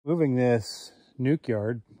Moving this nuke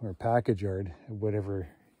yard or package yard, whatever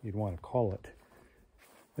you'd want to call it.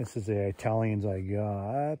 This is the Italians I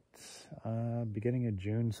got beginning of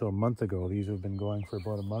June, so a month ago. These have been going for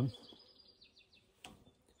about a month.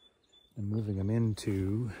 And moving them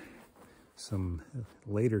into some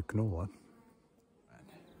later canola.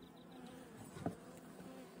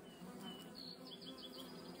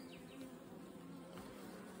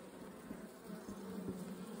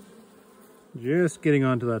 Just getting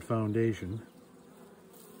onto that foundation.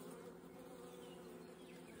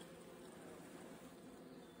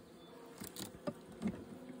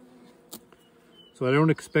 So I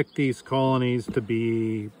don't expect these colonies to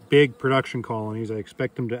be big production colonies. I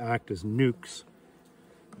expect them to act as nukes.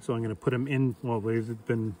 So I'm going to put them in, well, they've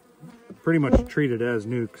been pretty much treated as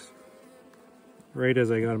nukes right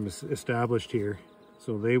as I got them established here.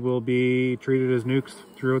 So they will be treated as nukes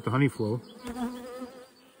throughout the honey flow.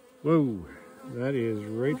 Whoa, that is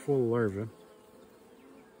right full of larvae.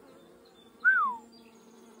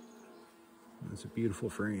 That's a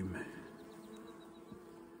beautiful frame.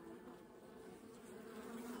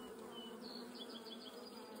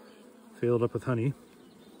 Filled up with honey.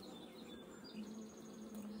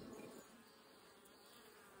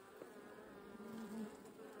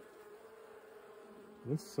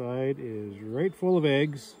 This side is right full of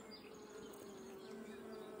eggs,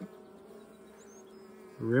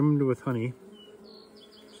 rimmed with honey.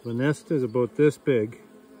 So the nest is about this big.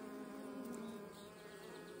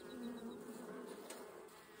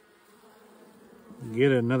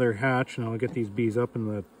 Get another hatch and I'll get these bees up in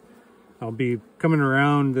the... I'll be coming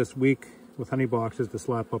around this week with honey boxes to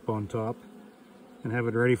slap up on top and have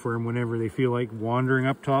it ready for them whenever they feel like wandering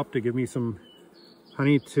up top to give me some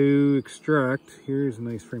honey to extract. Here's a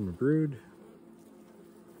nice frame of brood.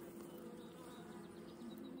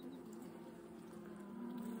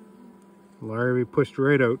 Larvae pushed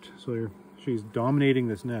right out, so she's dominating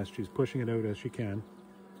this nest. She's pushing it out as she can.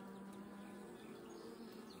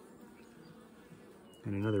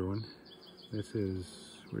 And another one. This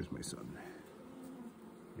is, where's my son?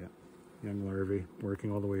 Yeah, young larvae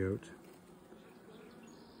working all the way out.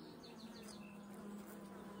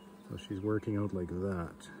 So she's working out like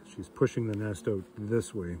that. She's pushing the nest out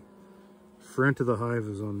this way. Front of the hive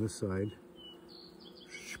is on this side.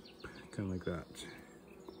 Kind of like that.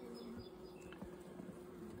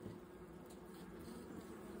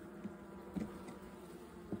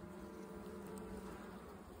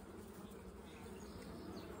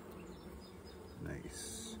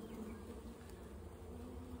 Nice.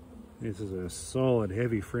 This is a solid,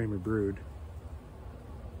 heavy frame of brood.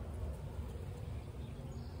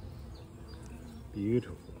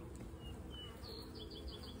 Beautiful.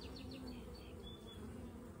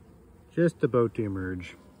 Just about to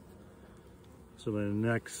emerge. So the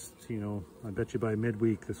next, I bet you by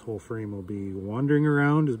midweek this whole frame will be wandering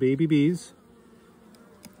around as baby bees.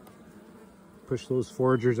 Push those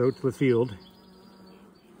foragers out to the field.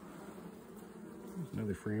 There's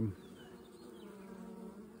another frame.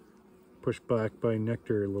 Pushed back by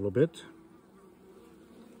nectar a little bit.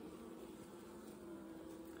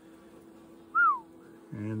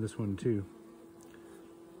 And this one too.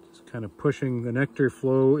 Just kind of pushing, the nectar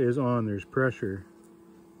flow is on, there's pressure.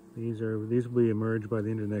 These will be emerged by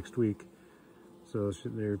the end of next week. So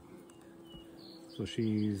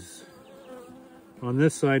she's on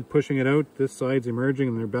this side pushing it out, this side's emerging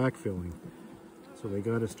and they're backfilling. So they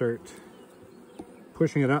gotta start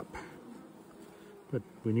pushing it up. But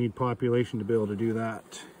we need population to be able to do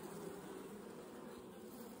that.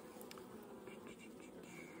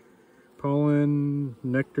 Pollen,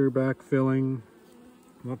 nectar backfilling,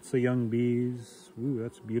 lots of young bees. Ooh,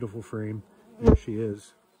 that's a beautiful frame. There she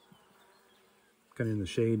is. Kind of in the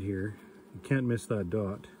shade here. You can't miss that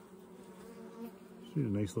dot. She did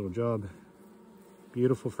a nice little job.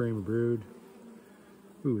 Beautiful frame of brood.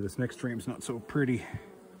 Ooh, this next frame's not so pretty.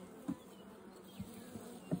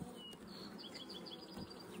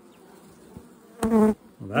 Well,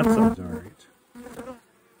 that side's alright.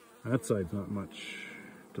 That side's not much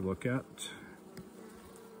to look at.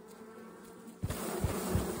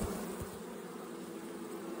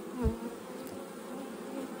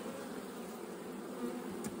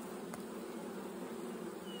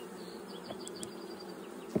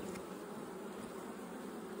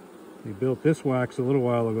 We built this wax a little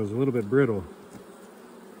while ago. It was a little bit brittle.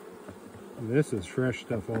 This is fresh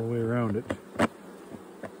stuff all the way around it.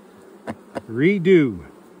 Redo.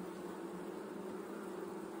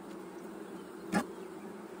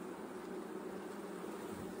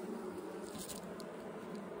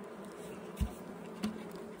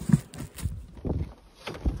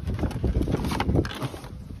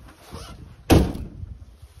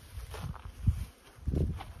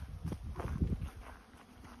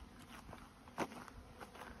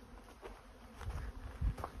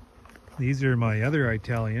 These are my other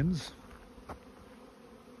Italians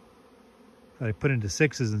that I put into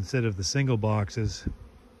 6's instead of the single boxes.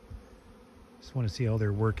 Just want to see how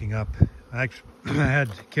they're working up. I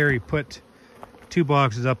had Carrie put 2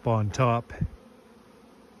 boxes up on top.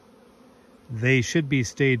 They should be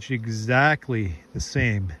staged exactly the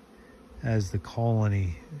same as the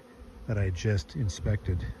colony that I just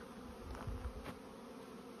inspected.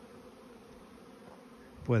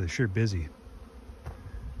 Boy, they're sure busy.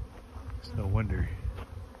 It's no wonder.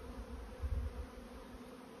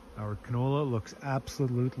 Our canola looks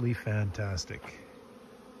absolutely fantastic.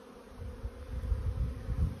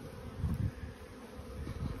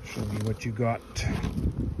 Show me what you got.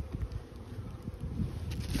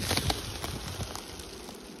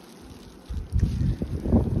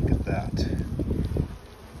 Look at that.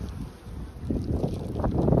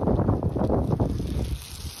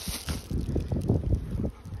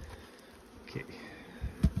 Okay,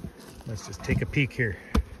 let's just take a peek here.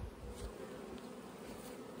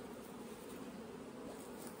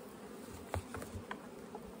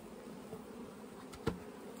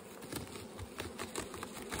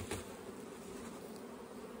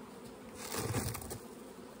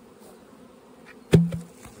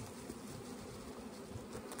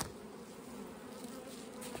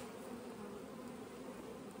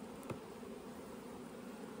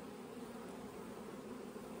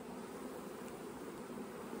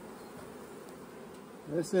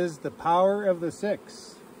 This is the power of the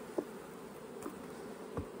 6.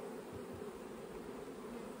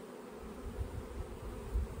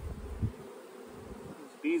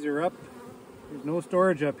 These bees are up. There's no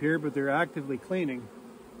storage up here, but they're actively cleaning.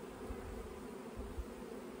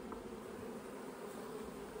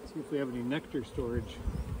 Let's see if we have any nectar storage.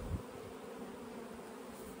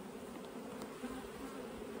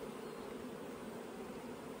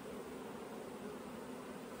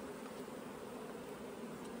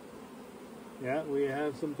 Yeah, we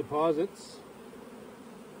have some deposits.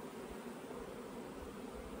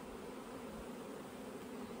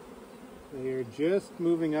 They are just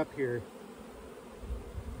moving up here.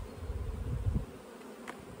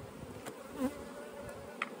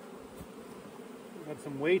 Got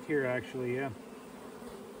some weight here actually, yeah.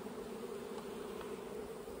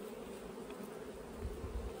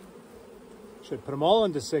 Should put them all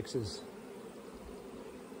into 6's.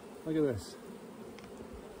 Look at this.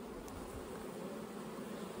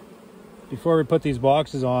 Before we put these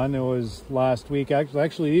boxes on, it was last week.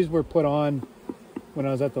 Actually, these were put on when I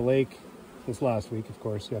was at the lake this last week, of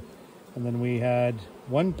course, yeah. And then we had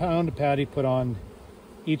 1 pound of patty put on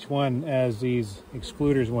each one as these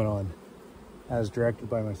excluders went on, as directed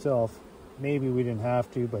by myself. Maybe we didn't have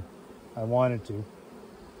to, but I wanted to.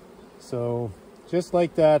 So just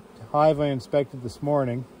like that hive I inspected this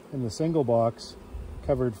morning in the single box,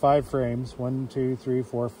 covered 5 frames, 1, 2, 3,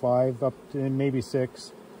 4, 5, up to maybe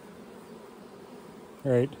 6.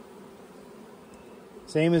 Right,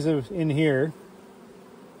 same as in here,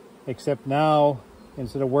 except now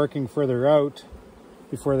instead of working further out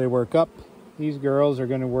before they work up, these girls are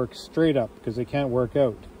going to work straight up because they can't work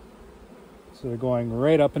out. So they're going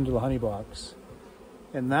right up into the honey box,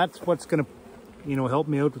 and that's what's going to, help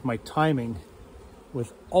me out with my timing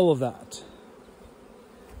with all of that.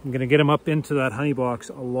 I'm going to get them up into that honey box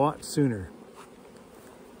a lot sooner.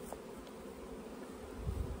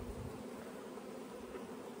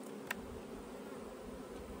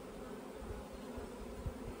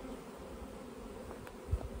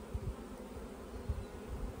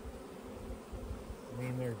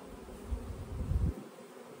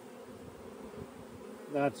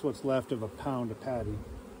 That's what's left of a pound of patty.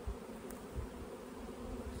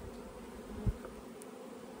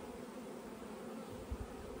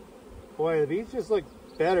 Boy, the bees just look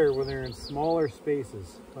better when they're in smaller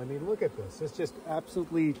spaces. I mean, look at this. It's just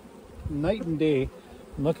absolutely night and day.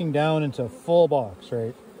 I'm looking down into a full box,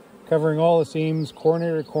 right? Covering all the seams,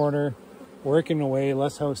 corner to corner, working away,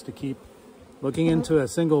 less house to keep. Looking into a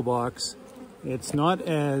single box, it's not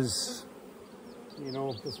as,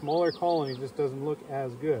 the smaller colony just doesn't look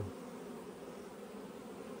as good.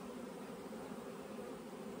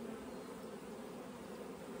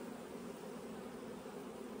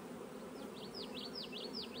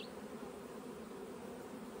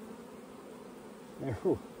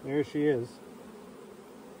 There she is.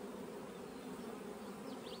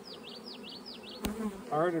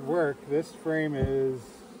 Hard at work. This frame is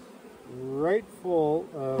right full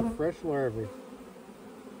of fresh larvae.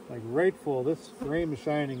 Like right full. This frame is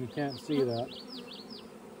shining. You can't see that.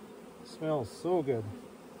 It smells so good.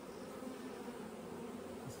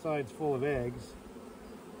 This side's full of eggs.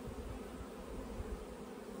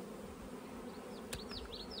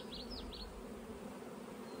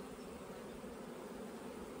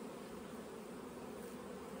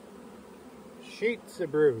 sheets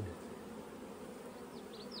of brood.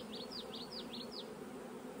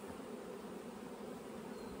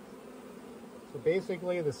 So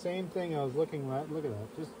basically the same thing I was looking at. Look at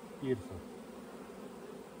that, just beautiful.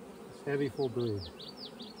 It's heavy full brood.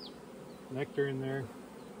 Nectar in there.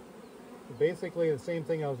 So basically the same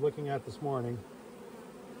thing I was looking at this morning.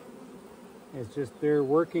 It's just they're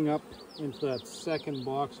working up into that second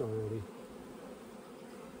box already.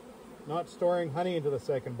 Not storing honey into the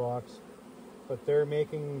second box, but they're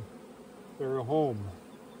making their home.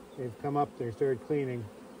 They've come up, they started cleaning.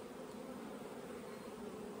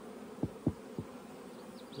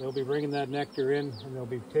 They'll be bringing that nectar in and they'll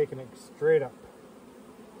be taking it straight up.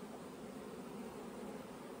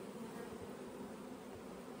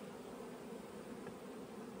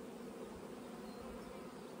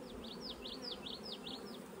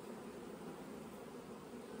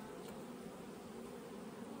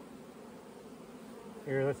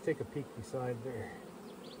 Here, let's take a peek beside there.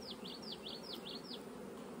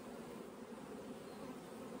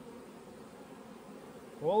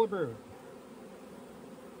 Full of brood.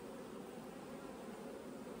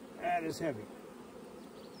 That is heavy.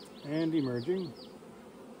 And emerging.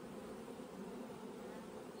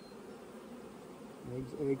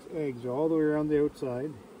 Eggs, eggs, eggs all the way around the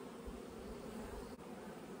outside.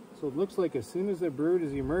 So it looks like as soon as the brood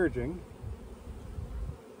is emerging,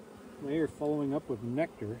 they are following up with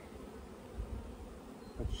nectar,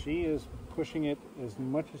 but she is pushing it as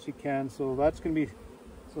much as she can. So that's going to be,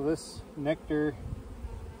 so this nectar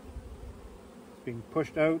is being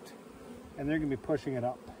pushed out and they're going to be pushing it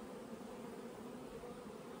up.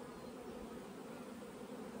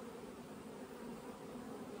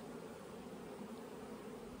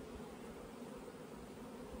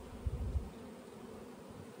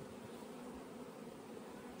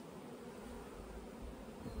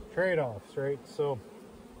 Trade-offs, right? So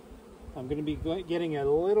I'm going to be getting a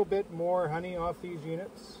little bit more honey off these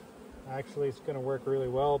units. Actually, it's going to work really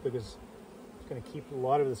well because it's going to keep a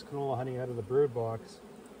lot of this canola honey out of the brood box.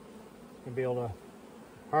 It's going to be able to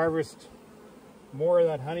harvest more of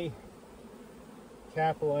that honey,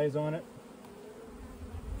 capitalize on it.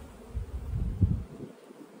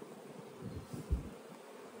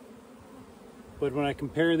 But when I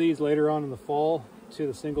compare these later on in the fall to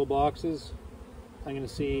the single boxes, I'm going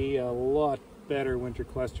to see a lot better winter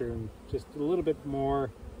cluster and just a little bit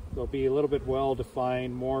more. There'll be a little bit well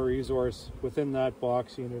defined, more resource within that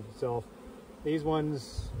box unit itself. These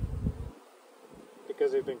ones,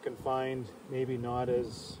 because they've been confined, maybe not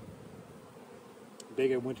as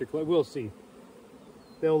big a winter cluster. We'll see.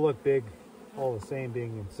 They'll look big all the same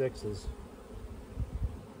being in 6's.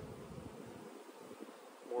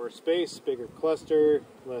 More space, bigger cluster,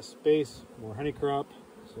 less space, more honey crop.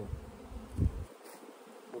 So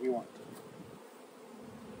what do you want?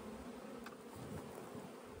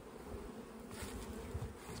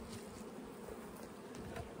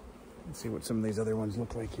 Let's see what some of these other ones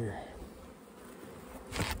look like here.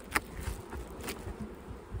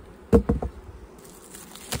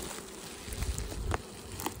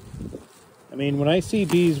 I mean, when I see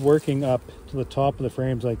bees working up to the top of the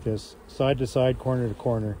frames like this, side to side, corner to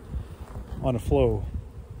corner, on a flow,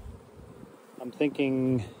 I'm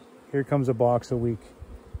thinking, here comes a box a week.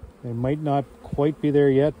 They might not quite be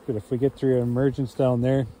there yet, but if we get through an emergence down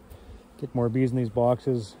there, get more bees in these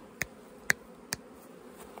boxes,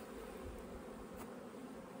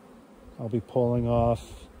 I'll be pulling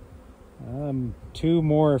off 2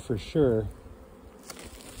 more for sure.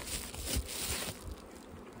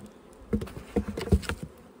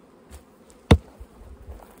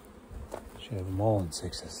 Should have them all in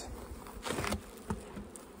 6's.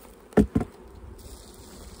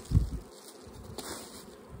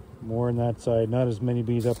 More on that side, not as many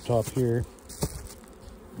bees up top here.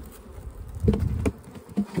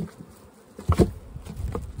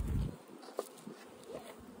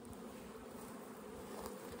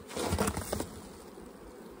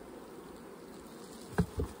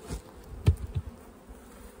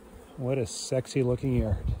 What a sexy looking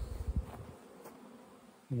yard. I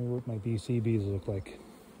wonder what my BC bees look like.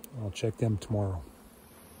 I'll check them tomorrow.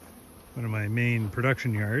 One of my main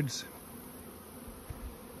production yards.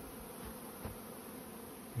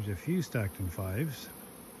 There's a few stacked in 5's.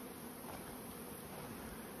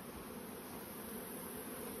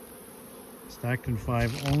 Stacked in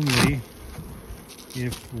 5 only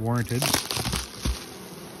if warranted.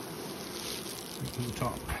 To the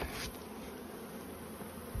top.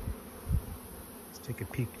 Let's take a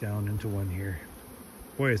peek down into one here.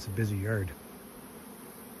 Boy, it's a busy yard.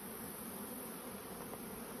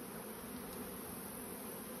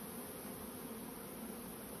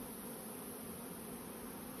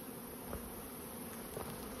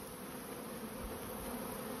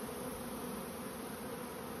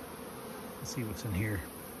 see what's in here.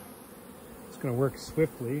 It's going to work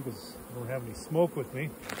swiftly because I don't have any smoke with me.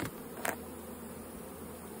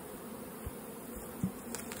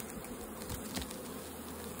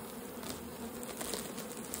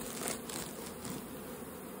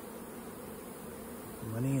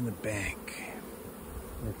 Money in the bank.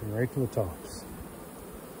 Working right to the tops.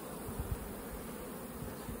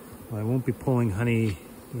 Well, I won't be pulling honey,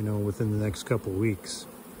 you know, within the next couple weeks.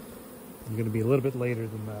 I'm going to be a little bit later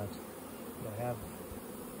than that. But I have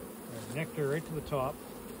nectar right to the top.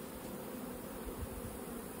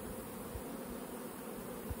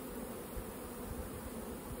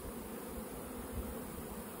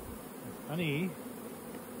 Honey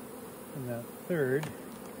in that third.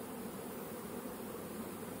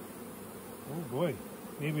 Oh boy,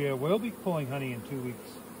 maybe I will be pulling honey in 2 weeks.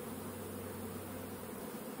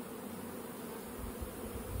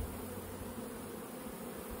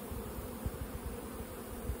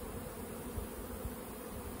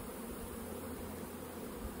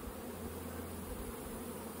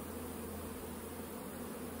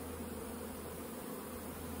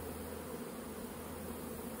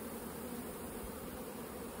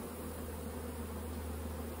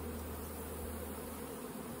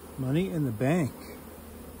 Money in the bank.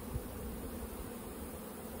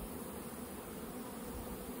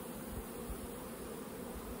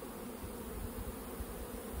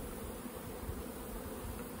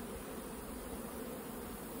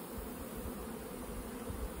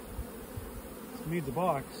 This needs a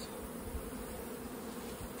box.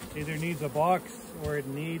 Either needs a box or it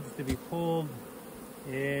needs to be pulled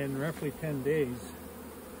in roughly 10 days.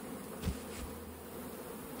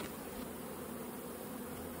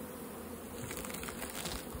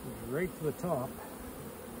 Right to the top.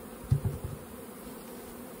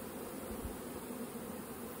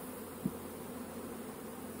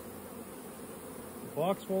 A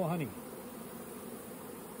box full of honey.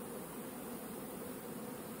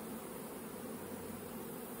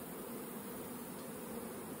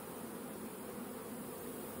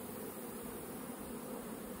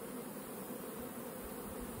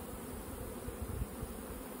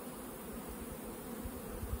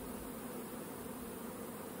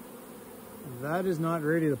 That is not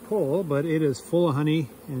ready to pull, but it is full of honey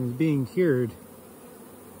and is being cured.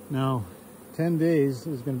 Now, 10 days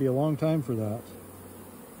is going to be a long time for that.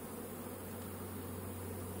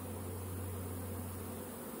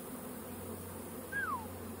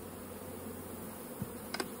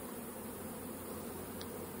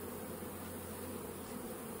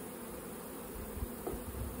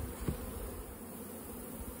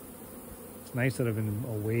 It's nice that I've been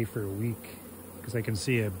away for a week because I can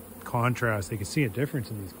see a contrast. They can see a difference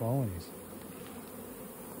in these colonies.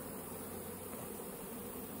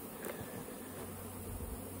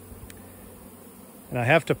 And I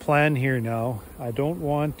have to plan here now. I don't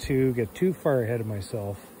want to get too far ahead of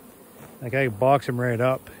myself. Like I box them right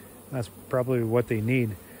up. That's probably what they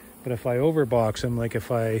need. But if I overbox them, like if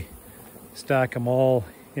I stack them all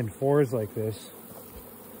in fours like this,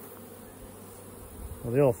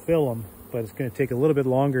 well, they'll fill them, but it's going to take a little bit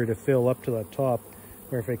longer to fill up to that top.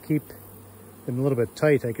 Where if I keep them a little bit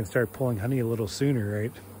tight, I can start pulling honey a little sooner,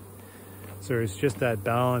 right? So it's just that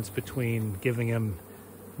balance between giving them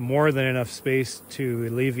more than enough space to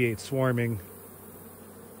alleviate swarming,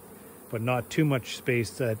 but not too much space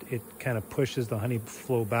that it kind of pushes the honey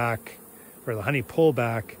flow back, or the honey pull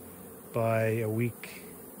back by a week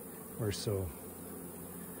or so.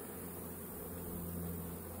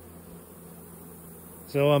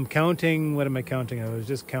 So I'm counting, what am I counting? I was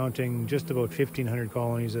just counting just about 1,500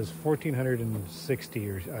 colonies as 1,460,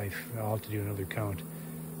 or I'll have to do another count.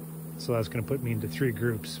 So that's going to put me into 3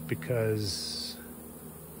 groups because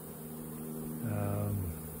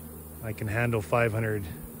I can handle 500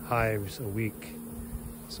 hives a week.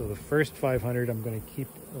 So the first 500 I'm going to keep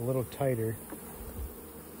a little tighter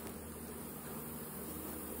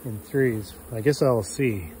in 3s. I guess I'll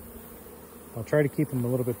see. I'll try to keep them a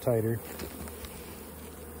little bit tighter.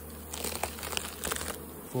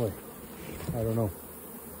 Boy, I don't know.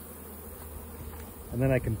 And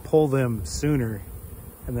then I can pull them sooner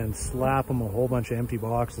and then slap them a whole bunch of empty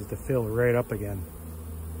boxes to fill right up again.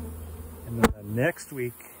 And then the next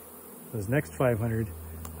week, those next 500,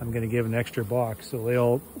 I'm going to give an extra box. So they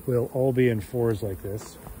will all be in 4s like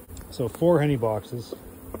this. So 4 honey boxes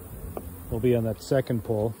will be on that second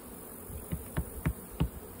pull.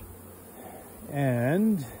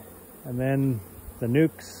 And then the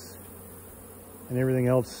nukes and everything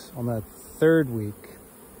else on that 3rd week.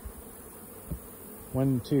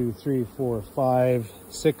 1, 2, 3, 4, 5,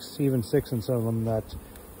 6, even 6 in some of them that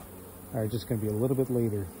are just going to be a little bit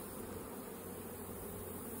later.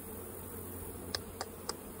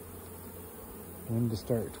 When to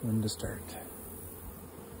start, when to start.